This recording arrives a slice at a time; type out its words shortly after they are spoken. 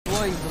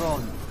Deploying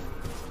drone.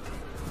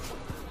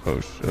 Oh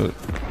shit.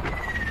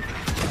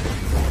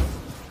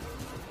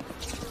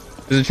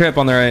 There's a trip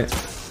on the right.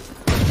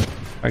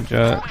 Back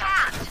jet.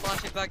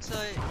 Flashing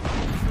backside.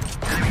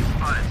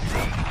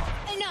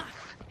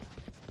 Enough.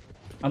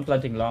 I'm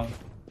planting long.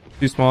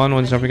 Two small one,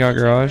 one's jumping out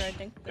garage.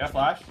 Yeah,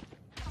 flash.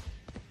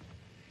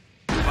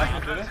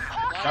 Flash into this.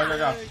 Go, go,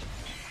 go.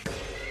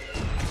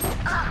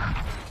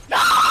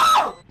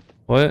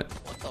 What?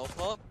 What the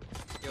fuck?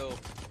 Yo.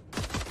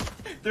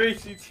 3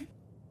 CT.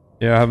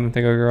 Yeah, I have him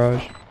think of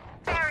garage.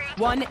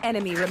 One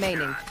enemy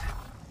remaining.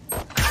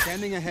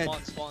 Standing ahead.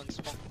 Spawn.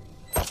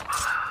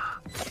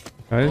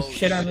 Nice.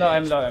 Shit, I'm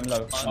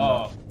low.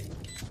 Oh.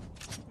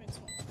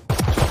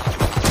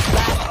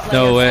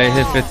 No way,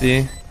 hit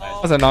 50.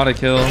 That's not a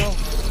kill.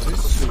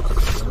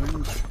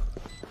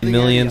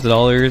 Millions of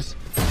dollars.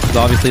 'Cause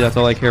obviously that's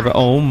all I care about.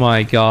 Oh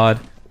my god.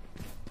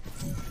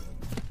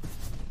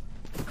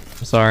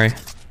 I'm sorry.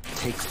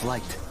 Take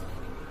flight.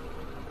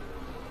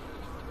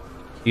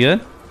 You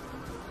good?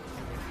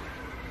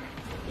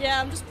 Yeah,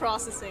 I'm just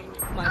processing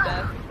my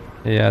bad.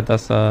 Yeah,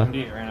 that's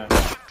Indeed, right now.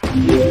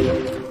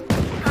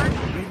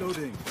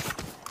 Reloading.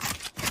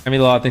 I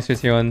mean, a lot. Thanks for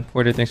tier 1.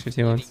 Porter, thanks for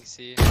tier 1.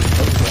 See.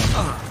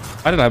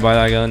 Why did I buy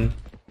that gun?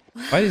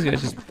 Why are these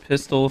guys just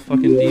pistol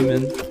fucking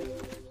demon?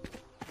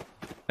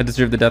 I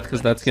deserve the death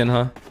because that skin,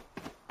 huh?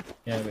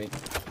 Yeah, wait.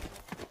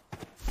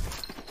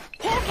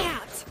 Hawk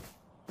out.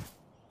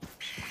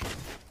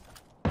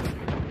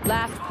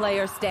 Last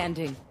player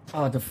standing.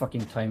 Oh, the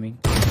fucking timing.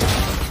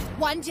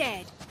 One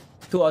dead.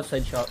 2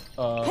 outside shot.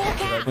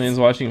 Millions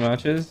watching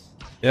matches?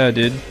 Yeah,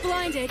 dude.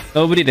 Blinded.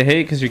 Nobody to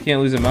hate because you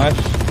can't lose a match.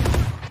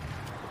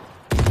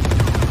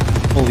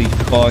 Holy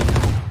fuck.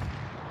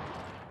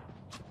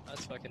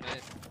 That's fucking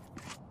it.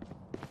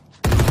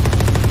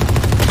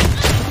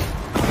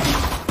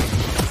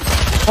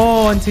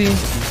 Oh, auntie.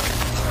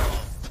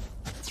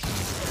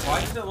 Why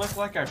does it look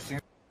like I've seen?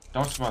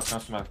 Don't smoke.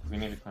 We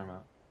need to clear them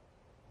out.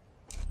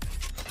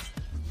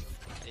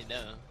 They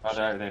know.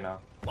 Oh, they know.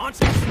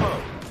 Launching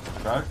smoke.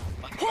 Go.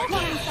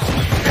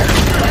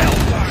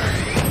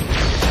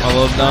 I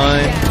love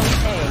dying.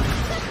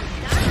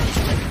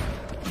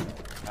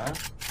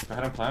 Go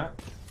ahead and plant.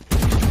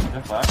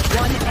 Yeah, flash.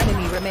 One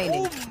enemy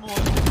remaining.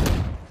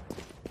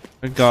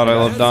 Good god, I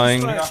love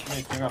dying. King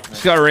off me.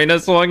 She got Reyna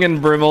swung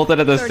and Brim ulted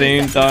at the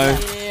same time.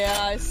 Yeah,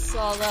 I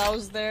saw that. I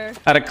was there.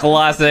 At a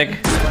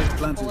classic. Spike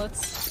planted.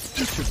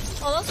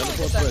 Bullets. Oh, that's only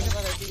just after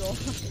another deagle.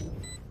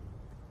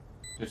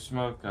 Just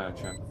smoke, trap,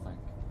 I think.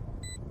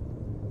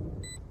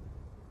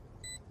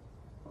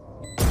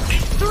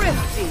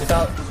 Thrifty.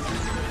 Without.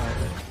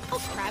 I'll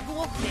crab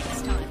walk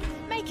next time.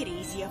 Make it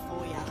easier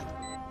for ya.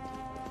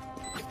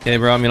 Okay,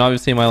 bro, I mean,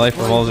 obviously my life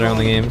revolves around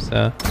the game,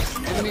 so.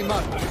 Enemy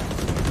mark.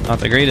 Not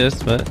the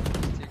greatest, but Two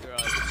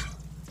garage.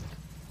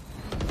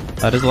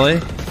 that is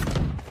life.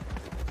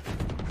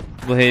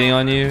 People hating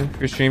on you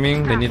for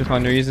streaming, they need to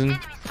find a reason.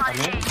 I'm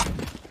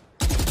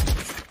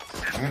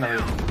gonna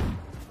leave.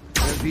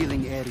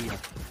 Revealing area.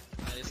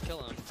 I just kill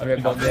him. Okay,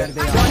 but There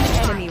there. they are. One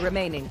enemy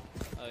remaining.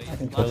 Oh, I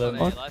can last kill on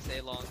him. A, last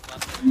A long.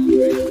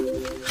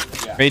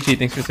 Right? Rachie,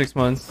 thanks for 6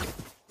 months.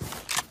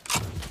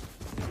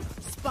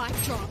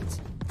 Spike dropped.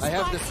 I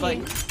have the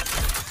spike.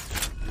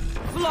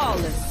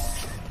 Flawless.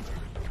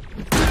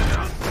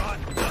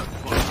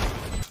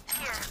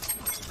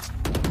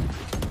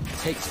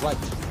 Take flight.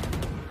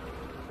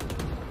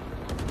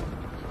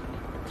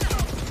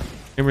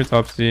 Gamer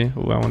Topsy.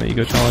 Ooh, I want to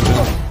ego challenge him.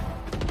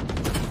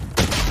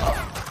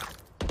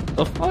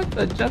 The fuck?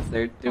 The Jets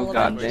there too?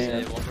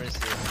 Goddamn. One more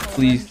save.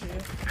 Please.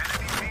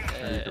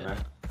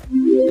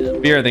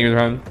 Beer, I think is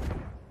around.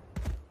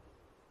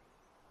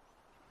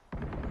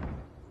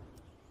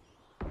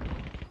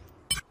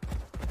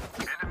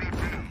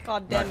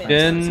 God damn it.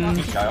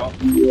 Then Kyle.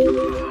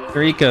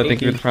 Rico,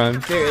 thank you for the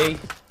prime. Clear A.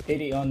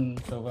 80 on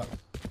Sova.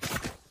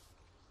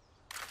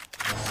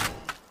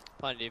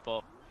 Fine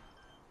default.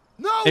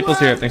 Maple's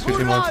here, thanks for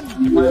 2 months.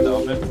 You plan to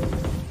open.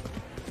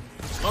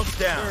 Smoke's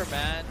down. Sure,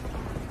 man.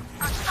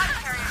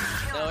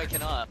 No, I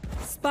cannot.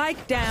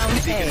 Spike down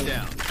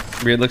A.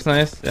 Beard looks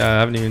nice. Yeah, I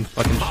haven't even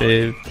fucking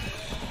shaved.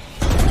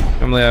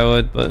 Normally I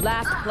would, but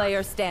Last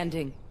player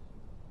standing.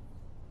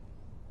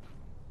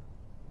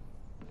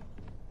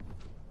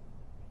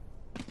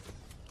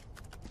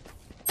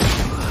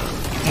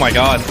 oh my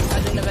god.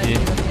 I didn't have any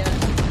of them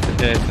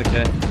yet. It's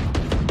okay.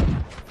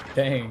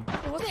 Dang.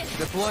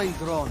 Deploying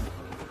drone.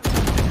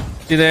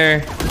 See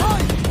there. I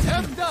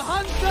am the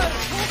hunter.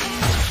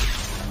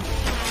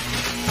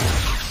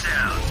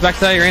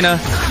 Backside, Reyna.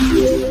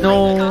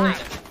 No.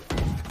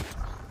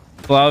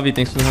 Flavi,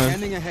 thanks for the home.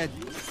 Standing ahead.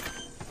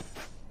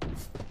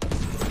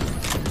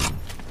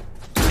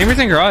 Gamer's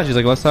in garage, he's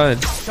like left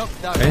side. Shock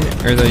down.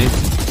 Right? Or is that you?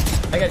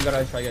 I got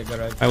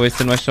garage. I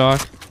wasted my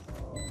shock.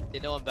 They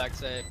know I'm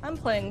backside. I'm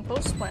playing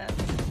post plant.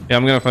 Yeah,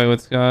 I'm gonna fight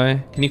with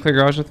Sky. Can you clear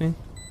garage with me?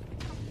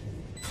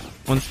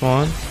 One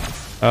spawn.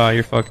 Oh,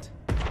 you're fucked.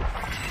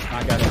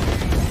 I got it.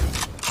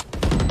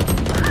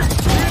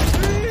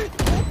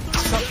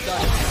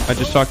 I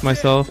just shocked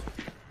myself.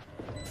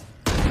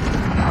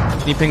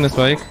 Can you ping the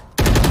spike?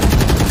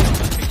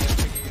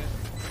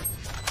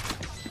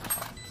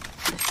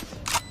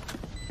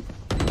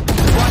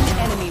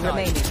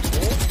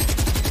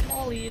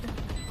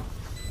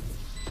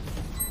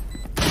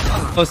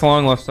 Plus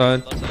long left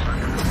side. Left side.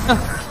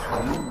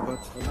 But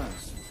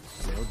alas,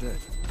 still dead.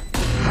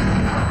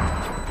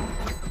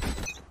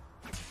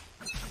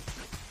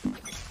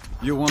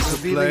 You want to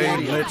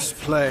play? Let's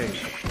play.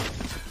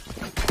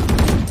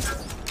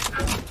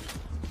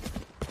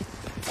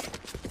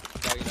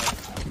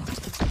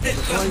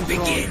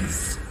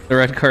 The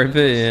red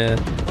carpet, yeah.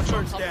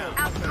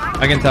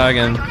 I can tag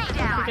him.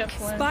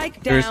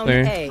 Spike There's down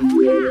clear. A.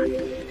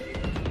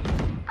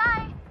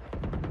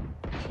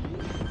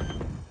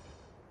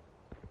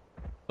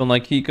 Don't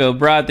like Kiko.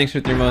 Brad, thanks for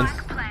 3 months.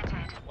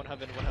 One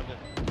heaven, one heaven.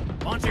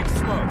 Launching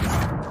smoke.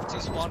 Two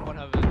spawn, one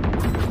heaven.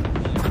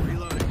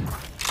 Reloading.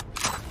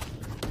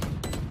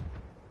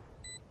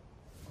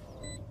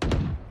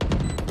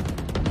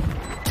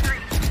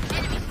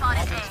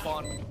 Heaven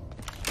spawn.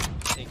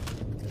 Pink.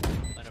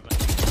 Line of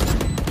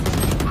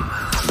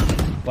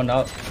One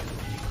out.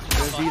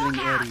 Revealing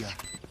area.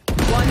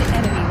 One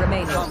enemy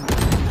remaining.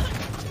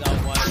 Down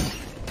one.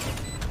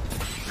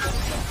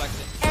 Back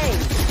to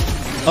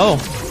Oh,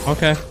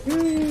 okay.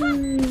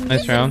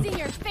 Nice round. See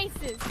your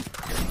faces.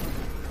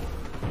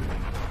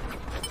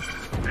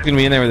 He's gonna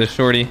be in there with a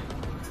shorty.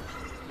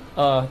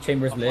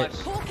 Chambers lit.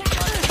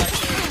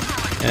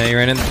 Yeah, he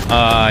ran in.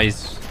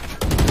 He's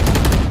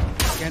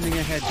Scanning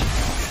ahead.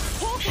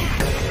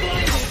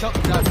 Shot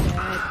down.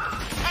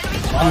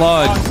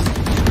 unlocked.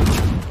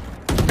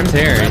 Where's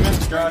Harry?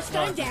 Diamond's garage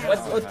smoke.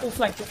 What's two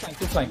flank?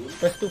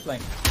 There's two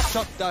flank.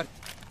 Shot down.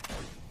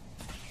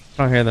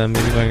 I don't hear them.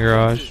 Maybe going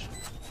garage.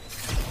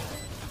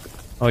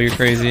 Oh, you're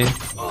crazy.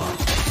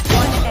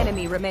 One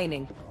enemy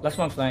remaining. Last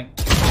one flank.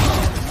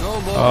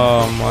 No more.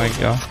 Oh my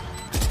god.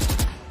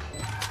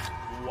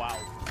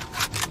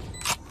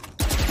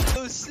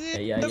 oh,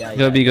 sick. Yeah.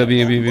 Go B, go B,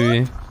 go B,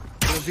 B, B.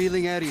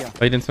 Revealing area.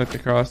 Oh, he didn't smoke the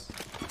cross.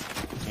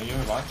 Yeah, you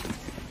were blind.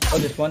 Oh,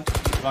 this one.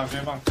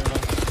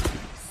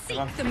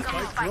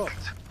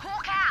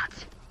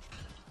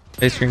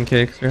 Base screen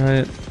kicks,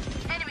 right?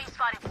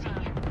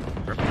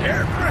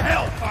 Prepare for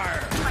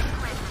hellfire.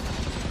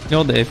 You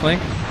hold the A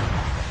flank?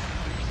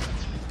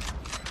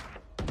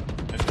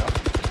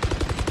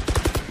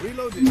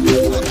 Reloading.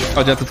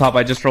 Oh, at the top,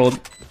 I just rolled.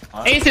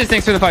 Aces,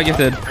 thanks for the 5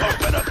 gifted.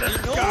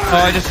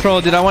 Oh, I just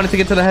trolled, dude. I wanted to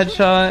get to the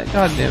headshot.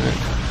 God damn it.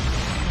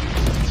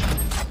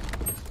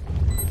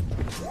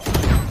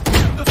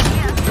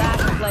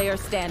 Last player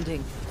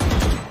standing.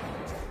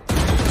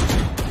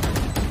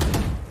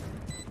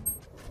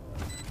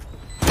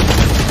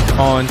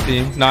 Oh, and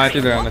C. No, I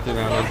threw the round.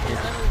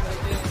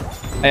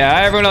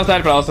 Yeah, everyone else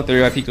died, but I also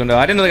threw. I peeked window.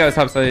 I didn't know the guy was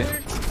top site.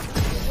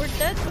 We're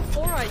dead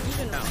before I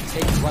even know.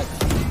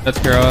 That's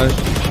garage.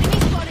 Enemy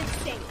spotted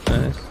safe.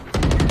 Nice.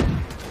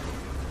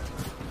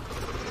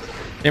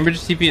 Chamber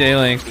just TP'd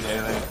A-Link.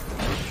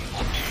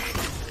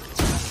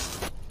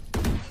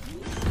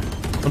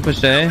 One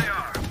push A.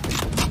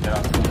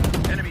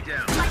 Enemy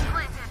down.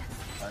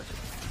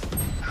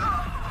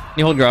 Can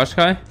you hold garage,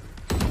 Kai?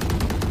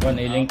 One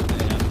A-link.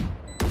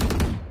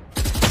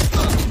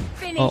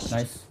 Oh,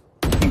 Nice.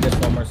 I think there's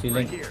one more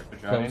C-link.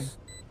 Close.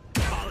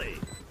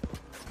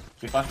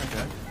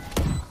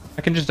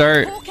 I can just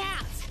dart.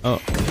 Oh,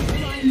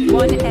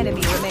 One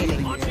enemy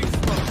remaining.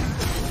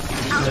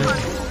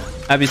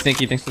 Abby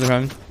Stinky, thanks for the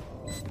round.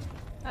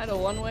 I had a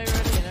one-way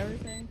ready and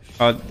everything.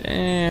 Oh,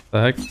 damn. The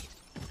heck?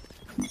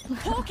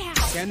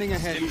 Scanning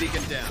ahead.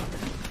 Beacon down.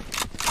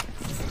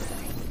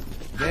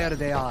 There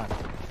they are.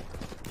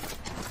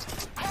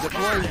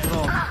 Deploying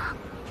drone.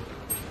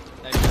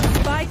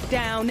 Spike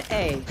down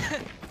A.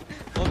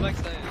 One back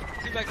side.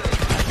 Two back side.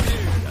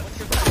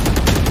 Two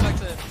back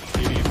side.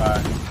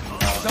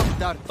 Shot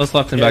down. Let's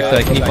left and back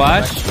side. Can you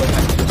flash?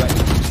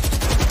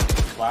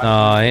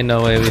 No, ain't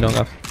no way we don't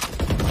got.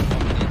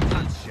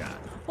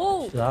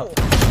 Oh!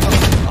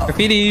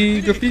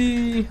 Graffiti,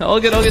 graffiti. All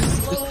good, all good.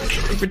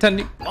 Just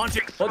pretending.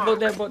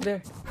 Both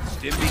there.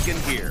 Stim beacon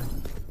here.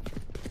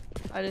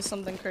 I did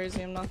something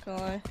crazy, I'm not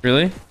gonna lie.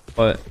 Really?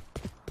 What?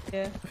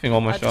 Yeah. I think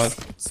all my I shots.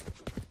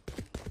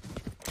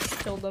 just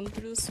killed them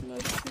through the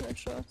smoke. 2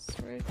 headshots,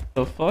 right?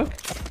 The fuck?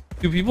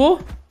 2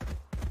 people?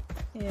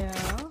 Yeah.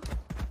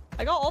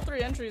 I got all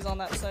 3 entries on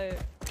that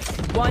site.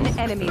 One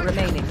enemy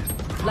remaining.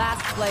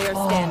 Last player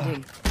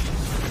standing.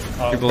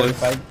 Your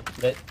bullets.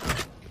 Lit.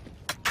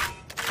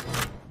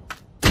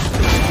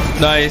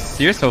 Nice.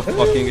 You're so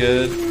fucking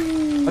good.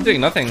 I'm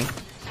doing nothing.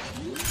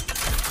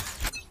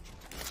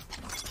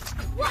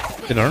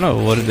 Dude, I don't know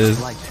what it is.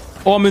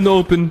 Oh, I'm in the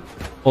open.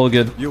 All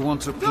good. You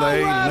want to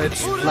play?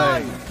 Let's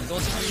play.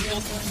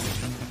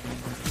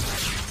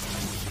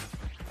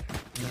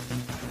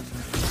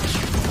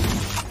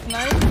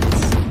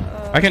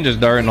 Nice. I can just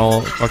dart and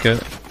all. Fuck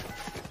it.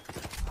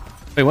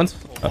 Wait, once.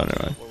 Oh,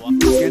 never mind.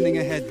 Scanning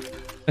ahead.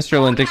 Mr.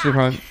 Lynn, thanks for the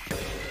prime.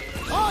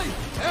 I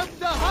am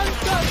the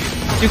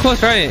hunter. Too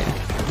close, right?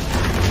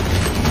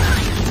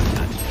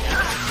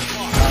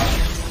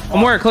 One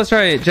more, close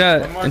right.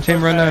 Jet and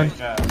chamber run down.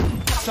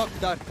 Shot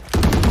down.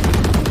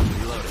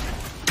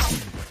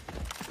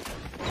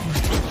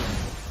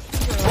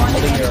 One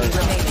enemy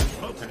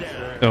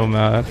remaining. So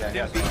mad.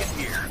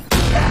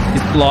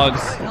 These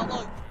vlogs.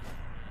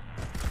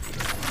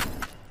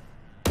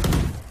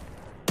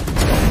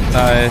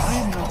 Nice.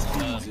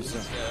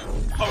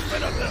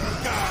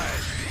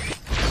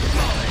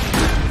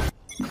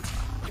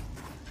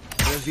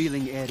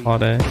 Revealing area. All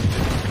day.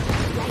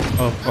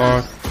 Oh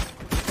fuck.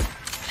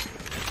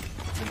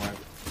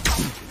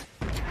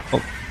 Oh.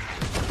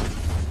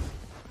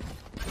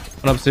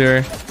 One up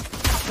Siri.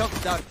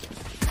 Shock dart.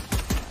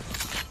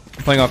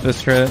 I'm playing off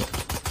this trip.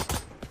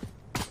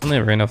 Only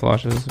have Reyna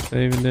flashes if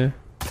they even do.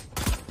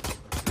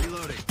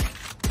 Reloading.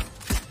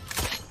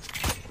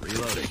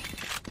 Reloading.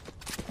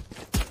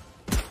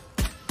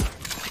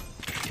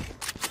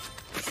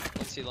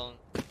 Let's see long.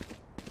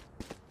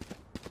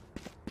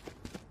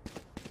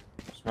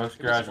 Smokes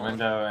garage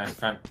window and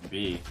front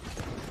B.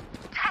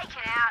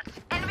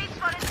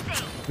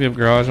 We have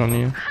garage on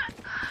you.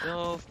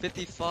 No,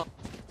 55.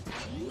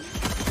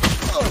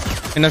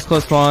 And that's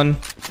close spawn.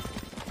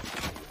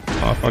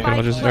 Oh fuck it,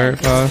 I'll just dirt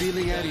fast.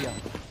 Revealing area.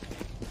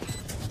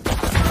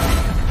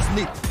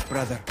 Sneak,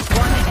 brother.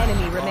 One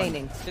enemy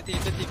remaining. 50,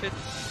 50, 50.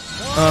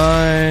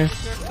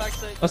 Nice.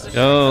 Backside. Let's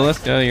go, let's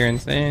go, you're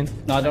insane.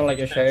 No, I don't like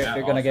your shirt.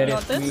 You're gonna get it.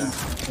 Want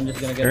this? I'm just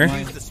gonna get Sure. mine.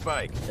 Use the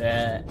spike.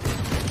 Yeah.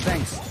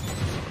 Thanks.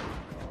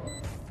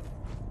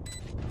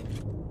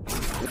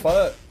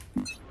 What?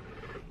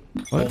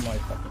 What? Oh my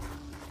fucking.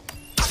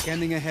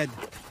 Scanning ahead.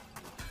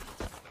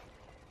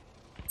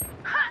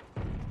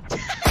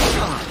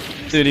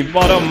 Dude, he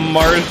bought a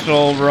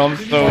Marshall, bro. I'm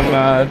so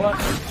mad.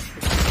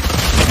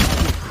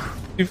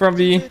 Two from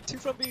B. 2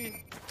 from B.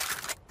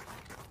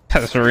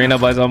 Serena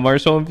buys a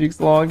Marshall and peeks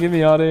long. Get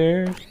me out of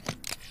here.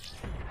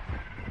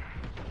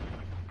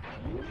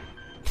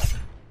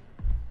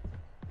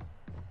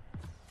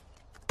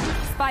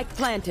 Spike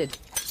planted.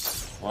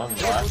 One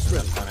last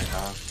and that's when it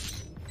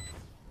goes.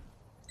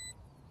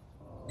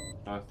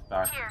 Both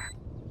back.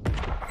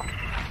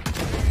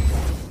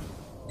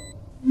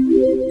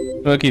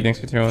 Loki, thanks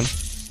for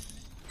 2-1.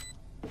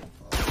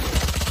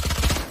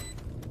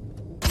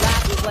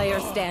 Last player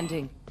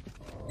standing.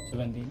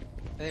 17.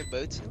 I think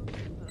boats.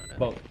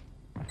 Both.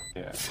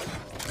 Yeah.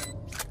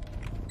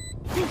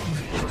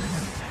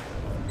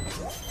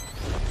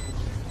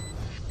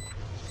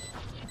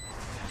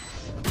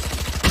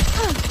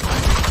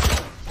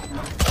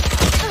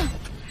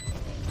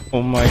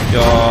 Oh my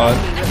god.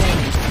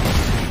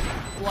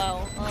 Wow.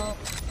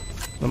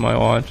 What am I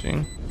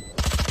watching?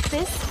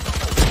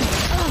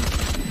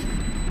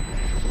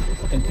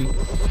 Empty.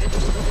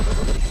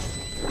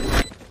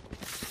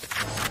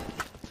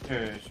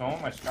 Okay, show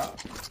my Scott.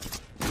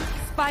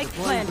 Spike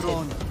planted.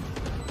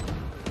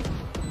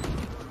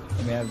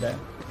 Let me have that.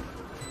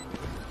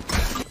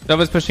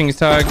 Deva's pushing his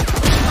tag.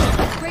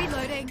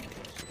 Reloading.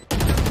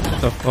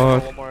 What the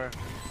fuck? One more.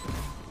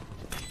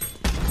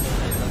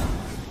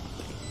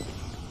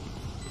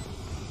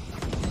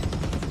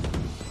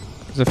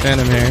 There's a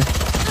phantom here.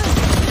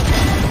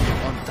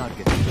 On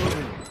target.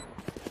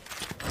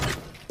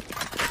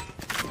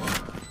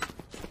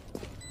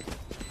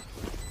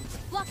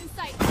 Blocking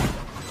sight.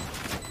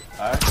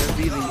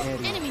 Revealing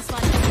area. Enemy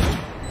spotted.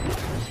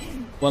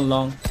 One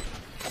long.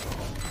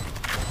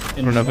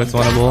 I don't know if it's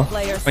winnable.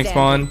 Player Like standing.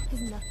 spawn.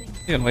 Is nothing.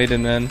 You can wait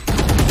in then.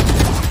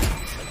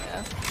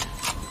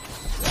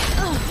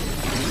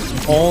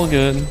 All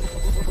good.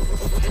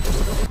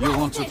 You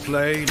want to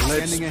play?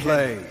 Let's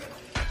play.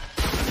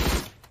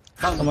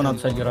 Someone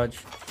outside garage.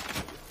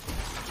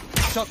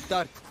 Shock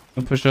dart.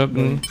 I'll push up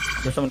and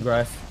There's someone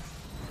grass.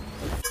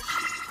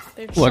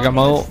 They've Ooh, I got shot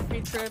my me ult. this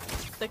free trip.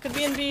 They could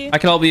be in B. I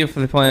can all be for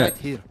the Right plant.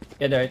 here.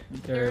 Yeah, They're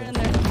they're in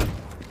there.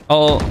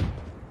 I'll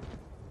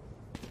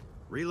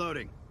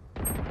Reloading.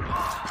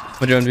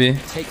 join B.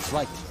 Take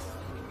flight.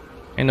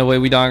 Ain't no way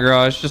we down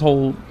garage. Just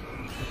hold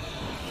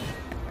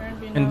They're in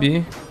B now. in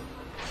B.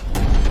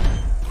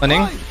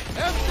 Landing. I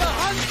am the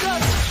hunter.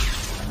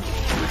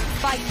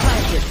 Spike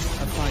planted.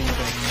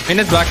 Ain't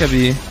it's back at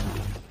B.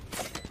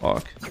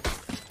 Fuck.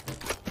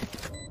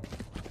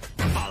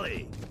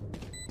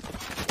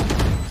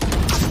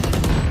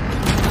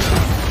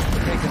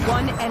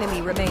 One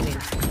enemy remaining.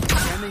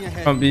 Scanning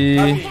ahead. From B.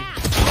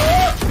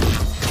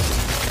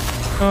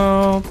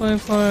 Oh, play.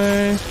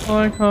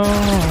 Like,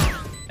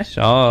 oh. Nice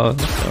shot.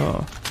 Let's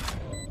go.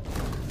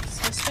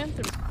 So stand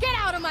through. Get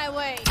out of my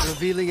way.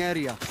 Revealing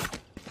area.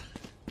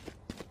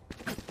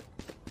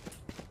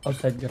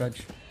 outside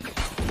garage.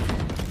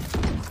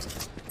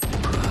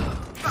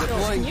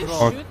 Can you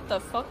Fuck. shoot the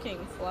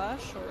fucking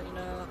flash or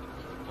no?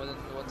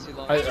 What's he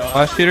long?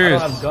 Flash shooter I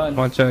is don't have gun.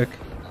 one check.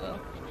 Oh.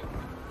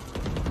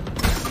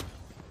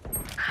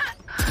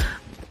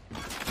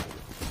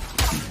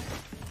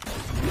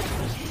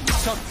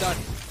 Shot done.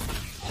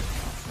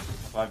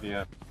 5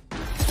 yeah.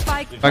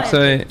 Spike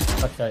Backside.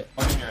 planted. Outside.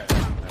 One in your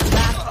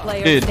Last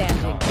player Dude.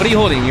 standing. What are you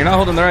holding? You're not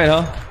holding the right,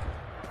 huh?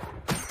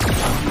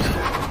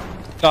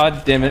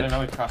 God damn I it. didn't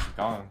know he crossed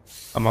the gong.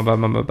 Oh, my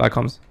bad. Back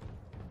comes.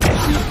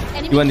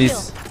 Enemy You win kill.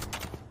 these.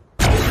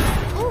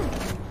 Ooh.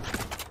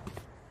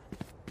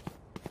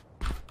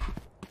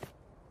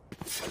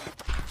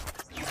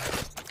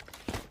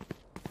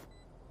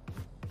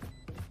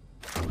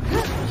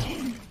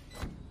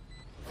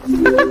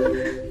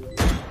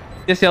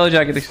 Yes, yellow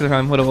jacket, extra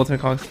time. What a ultimate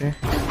cost here.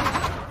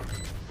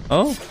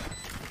 Oh.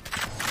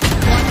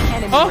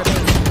 Oh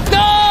remaining.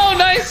 no!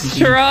 Nice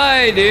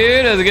try,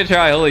 dude. That was a good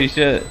try. Holy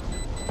shit.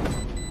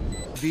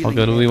 All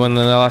good. We won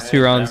the last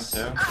 2 rounds.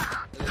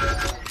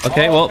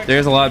 Okay, well,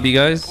 there's a lot of B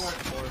guys.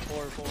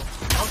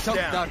 Four.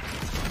 Down.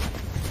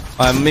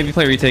 Maybe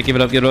play retake. Give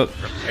it up. Give it up.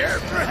 Prepare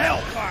for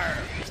hellfire.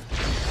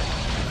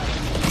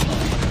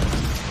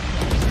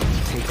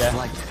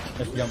 Yeah.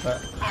 Let's jump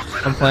back.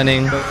 I'm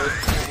planning.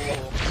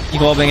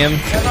 Keep wallbang him.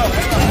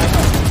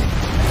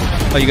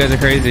 Oh, you guys are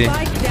crazy.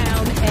 Spike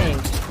down A.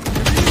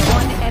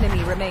 1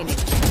 enemy remaining.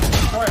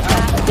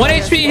 1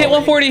 HP. Hit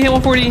 140. Hit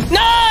 140.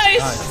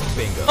 Nice.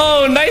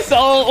 Oh, nice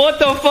ult. What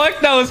the fuck?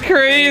 That was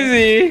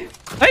crazy.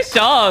 Nice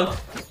job.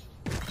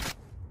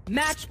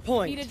 Match Need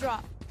point. a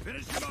drop.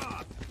 Finish him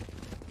off.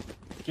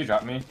 Can you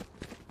drop me?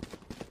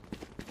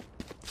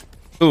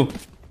 Ooh.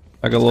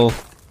 I got a little.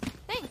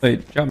 Thanks.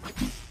 Wait, jump.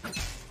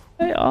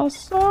 Hey, I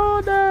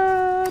saw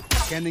that.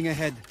 Scanning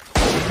ahead.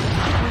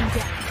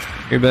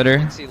 You're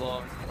better. C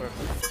long. Or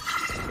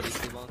somebody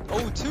C long.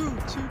 Oh, two.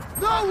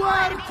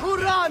 Nowhere to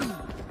run.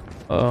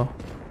 Oh.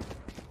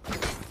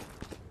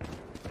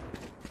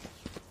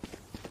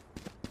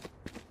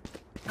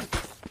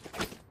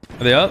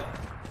 Are they up?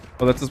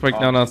 Oh, that's just break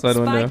down outside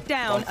the window. Spike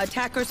down.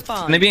 Attacker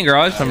spawn. Can they be in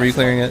garage? I'm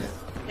re-clearing it.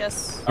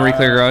 Yes. I'm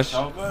re-clear garage.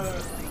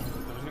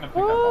 Sova.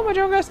 Oh, my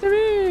drone got to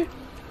me.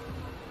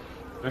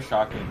 They're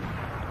shocking.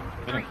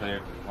 Getting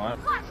cleared. What?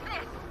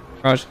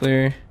 Garage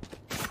clear.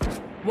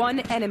 1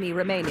 enemy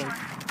remaining.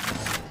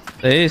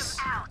 Ace.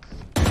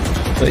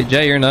 Wait,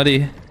 Jay, you're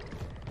nutty.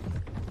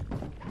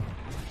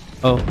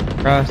 Oh,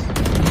 cross.